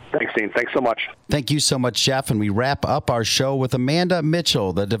 Coach. Thanks, Dean. Thanks so much. Thank you so much, Jeff. And we wrap up our show with Amanda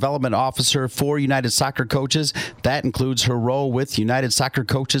Mitchell, the development officer for United Soccer Coaches. That includes her role with United Soccer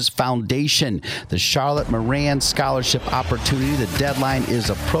Coaches Foundation, the Charlotte Moran Scholarship Opportunity. The deadline is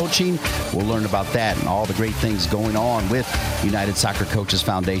approaching. We'll learn about that and all the great things going on with United Soccer Coaches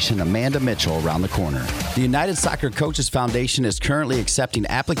Foundation. Amanda Mitchell around the corner. The United Soccer Coaches Coaches Foundation is currently accepting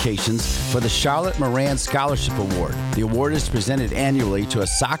applications for the Charlotte Moran Scholarship Award. The award is presented annually to a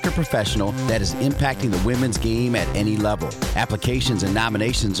soccer professional that is impacting the women's game at any level. Applications and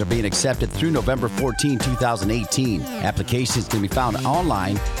nominations are being accepted through November 14, 2018. Applications can be found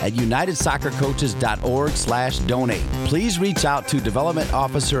online at unitedsoccercoaches.org/donate. Please reach out to Development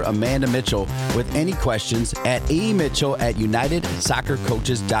Officer Amanda Mitchell with any questions at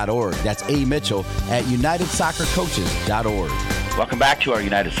amitchell@unitedsoccercoaches.org. That's amitchell@unitedsoccercoaches.org. Welcome back to our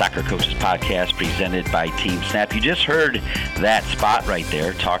United Soccer Coaches podcast presented by Team Snap. You just heard that spot right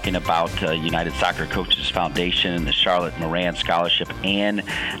there talking about United Soccer Coaches Foundation and the Charlotte Moran Scholarship and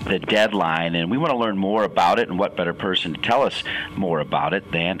the deadline. And we want to learn more about it, and what better person to tell us more about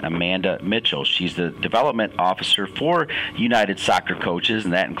it than Amanda Mitchell. She's the development officer for United Soccer Coaches,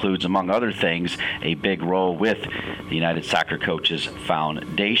 and that includes, among other things, a big role with the United Soccer Coaches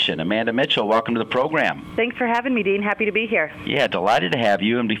Foundation. Amanda Mitchell, welcome to the program. Thanks for having me, Dean. Happy to be here. Yeah, delighted to have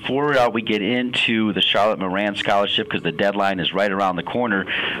you. And before we get into the Charlotte Moran Scholarship, because the deadline is right around the corner,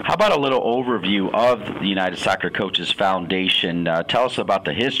 how about a little overview of the United Soccer Coaches Foundation? Tell us about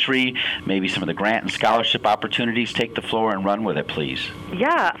the history, maybe some of the grant and scholarship opportunities. Take the floor and run with it, please.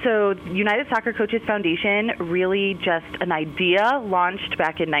 Yeah, so United Soccer Coaches Foundation, really just an idea launched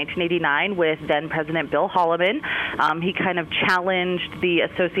back in 1989 with then President Bill Holloman. He kind of challenged the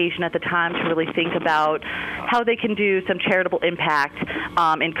association at the time to really think about how they can do some charitable impact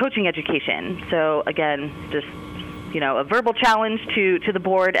in coaching education. So again, just a verbal challenge to the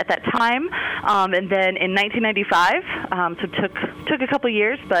board at that time, and then in 1995, so took a couple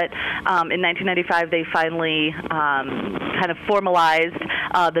years, but in 1995 they finally kind of formalized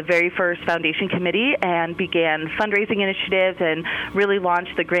the very first foundation committee and began fundraising initiatives and really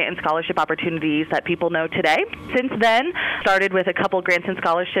launched the grant and scholarship opportunities that people know today. Since then, started with a couple grants and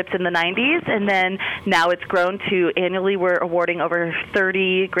scholarships in the 90s, and then now it's grown to annually we're awarding over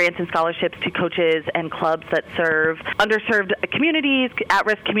 30 grants and scholarships to coaches and clubs that serve underserved communities,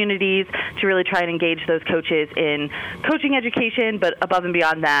 at-risk communities, to really try and engage those coaches in coaching education, but above and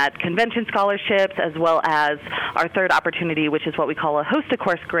beyond that, convention scholarships, as well as our third opportunity, which is what we call a Host a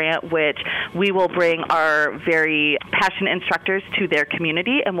Course grant, which we will bring our very passionate instructors to their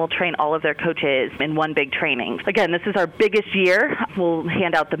community, and we'll train all of their coaches in one big training. Again, this is our biggest year. We'll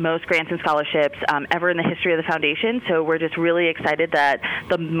hand out the most grants and scholarships ever in the history of the foundation, so we're just really excited that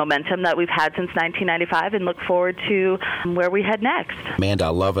the momentum that we've had since 1995, and look forward to where we head next. Amanda, I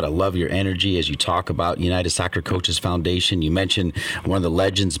love it. I love your energy as you talk about United Soccer Coaches Foundation. You mentioned one of the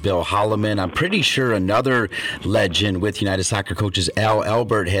legends, Bill Holloman. I'm pretty sure another legend with United Soccer Coaches, Al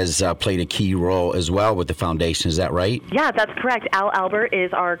Albert, has played a key role as well with the foundation. Is that right? Yeah, that's correct. Al Albert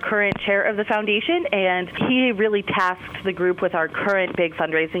is our current chair of the foundation, and he really tasked the group with our current big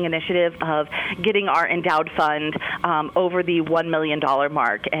fundraising initiative of getting our endowed fund over the $1 million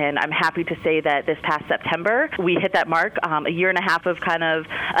mark. And I'm happy to say that this past September, we hit that mark a year and a half of kind of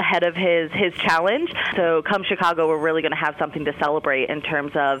ahead of his challenge. So come Chicago, we're really going to have something to celebrate in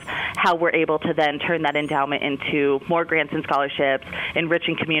terms of how we're able to then turn that endowment into more grants and scholarships,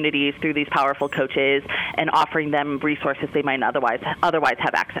 enriching communities through these powerful coaches, and offering them resources they might otherwise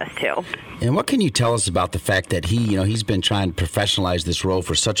have access to. And what can you tell us about the fact that he's been trying to professionalize this role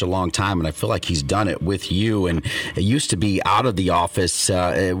for such a long time, and I feel like he's done it with you, and it used to be out of the office.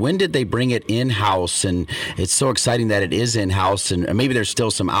 When did they bring it in-house? And it's so exciting that it is in-house, and maybe there's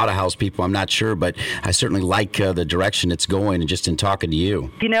still some out-of-house people, I'm not sure, but I certainly like the direction it's going, and just in talking to you.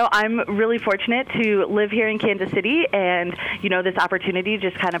 I'm really fortunate to live here in Kansas City, and, this opportunity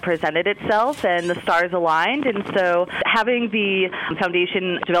just kind of presented itself, and the stars aligned, and so having the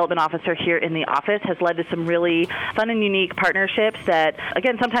Foundation Development Officer here in the office has led to some really fun and unique partnerships that,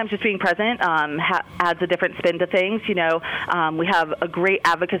 again, sometimes just being present adds a different spin to things. We have a great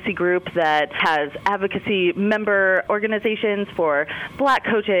advocacy group that has advocacy member organizations for Black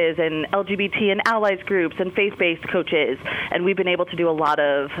coaches and LGBT and allies groups and faith-based coaches, and we've been able to do a lot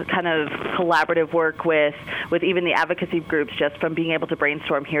of kind of collaborative work with even the advocacy groups just from being able to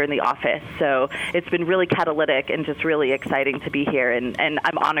brainstorm here in the office. So it's been really catalytic and just really exciting to be here, and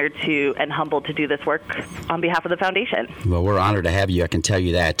I'm honored to and humbled to do this work on behalf of the foundation. Well, we're honored to have you, I can tell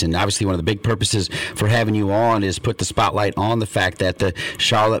you that. And obviously one of the big purposes for having you on is put the spotlight on the fact that the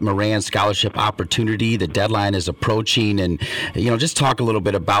Charlotte Moran Scholarship opportunity, the deadline deadline is approaching, and just talk a little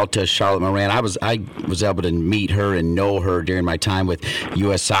bit about Charlotte Moran. I was able to meet her and know her during my time with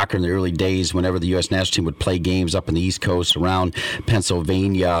U.S. Soccer in the early days. Whenever the U.S. national team would play games up in the East Coast around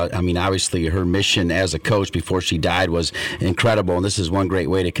Pennsylvania, I mean, obviously her mission as a coach before she died was incredible, and this is one great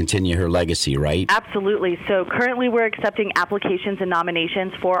way to continue her legacy, right? Absolutely. So currently we're accepting applications and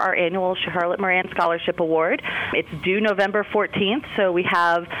nominations for our annual Charlotte Moran Scholarship Award. It's due November 14th, so we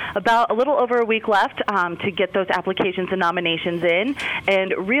have about a little over a week left to get those applications and nominations in.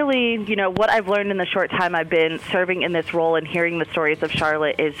 And really, what I've learned in the short time I've been serving in this role and hearing the stories of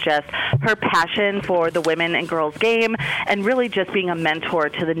Charlotte is just her passion for the women and girls game, and really just being a mentor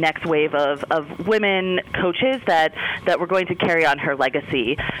to the next wave of women coaches that were going to carry on her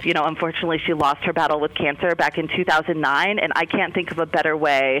legacy. Unfortunately, she lost her battle with cancer back in 2009, and I can't think of a better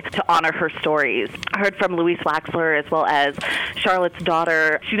way to honor her stories. I heard from Louise Waxler as well as Charlotte's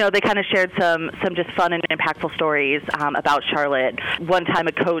daughter. They kind of shared some just fun and impactful stories about Charlotte. One time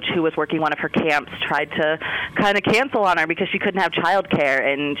a coach who was working one of her camps tried to kind of cancel on her because she couldn't have childcare,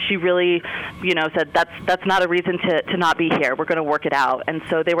 and she really, said that's not a reason to not be here. We're going to work it out. And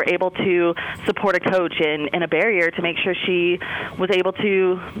so they were able to support a coach in a barrier to make sure she was able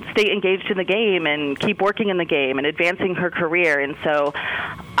to stay engaged in the game and keep working in the game and advancing her career. And so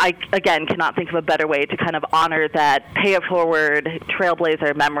I, again, cannot think of a better way to kind of honor that pay-it-forward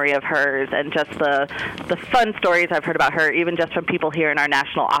trailblazer memory of hers, and just the fun stories I've heard about her, even just from people here in our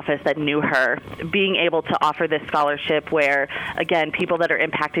national office that knew her. Being able to offer this scholarship where, again, people that are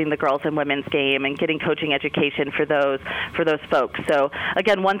impacting the girls and women's game and getting coaching education for those folks. So,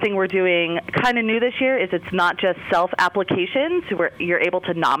 again, one thing we're doing kind of new this year is it's not just self-applications where you're able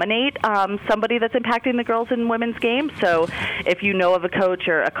to nominate somebody that's impacting the girls and women's game. So if you know of a coach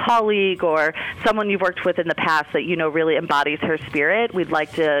or a colleague or someone you've worked with in the past that really embodies her spirit, we'd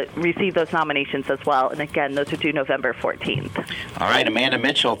like to receive those nominations as well. And again, those are due November 14th. All right, Amanda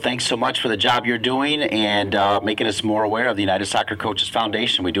Mitchell, thanks so much for the job you're doing and making us more aware of the United Soccer Coaches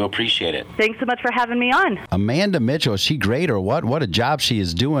Foundation. We do appreciate it. Thanks so much for having me on. Amanda Mitchell, is she great or what? What a job she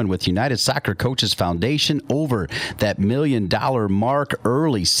is doing with United Soccer Coaches Foundation, over that $1 million mark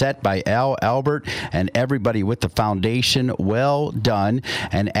early, set by Al Albert and everybody with the foundation. Well done.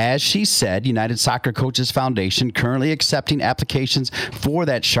 And as she said, United Soccer Coaches Foundation currently accepting applications for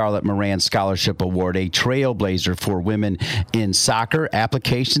that Charlotte Moran Scholarship Award, a trailblazer for women in soccer.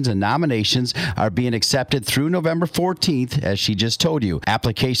 Applications and nominations are being accepted through November 14th, as she just told you.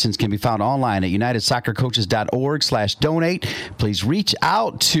 Applications can be found online at unitedsoccercoaches.org/donate. Please reach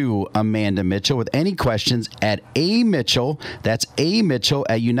out to Amanda Mitchell with any questions at A. Mitchell, that's A. Mitchell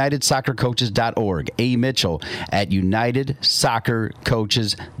at unitedsoccercoaches.org. A. Mitchell at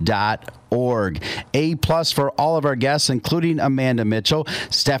unitedsoccercoaches.org. A+ for all of our guests, including Amanda Mitchell,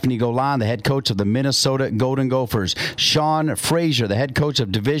 Stephanie Golan, the head coach of the Minnesota Golden Gophers, Sean Frazier, the head coach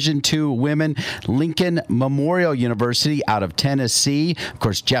of Division II Women, Lincoln Memorial University out of Tennessee. Of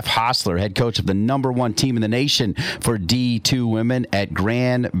course, Jeff Hostler, head coach of the #1 team in the nation for D2 Women at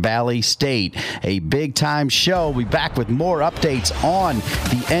Grand Valley State. A big-time show. We'll be back with more updates on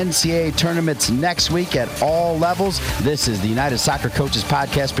the NCAA tournaments next week at all levels. This is the United Soccer Coaches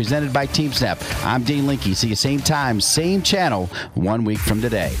Podcast presented by Team Snap. I'm Dean Linke. See you same time, same channel, 1 week from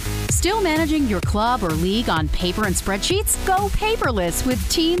today. Still managing your club or league on paper and spreadsheets? Go paperless with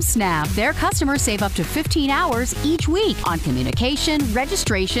Team Snap. Their customers save up to 15 hours each week on communication,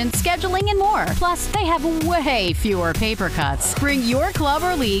 registration, scheduling, and more. Plus, they have way fewer paper cuts. Bring your club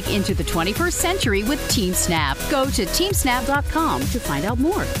or league into the 21st century with Team Snap. Go to teamsnap.com to find out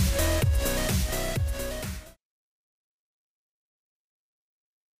more.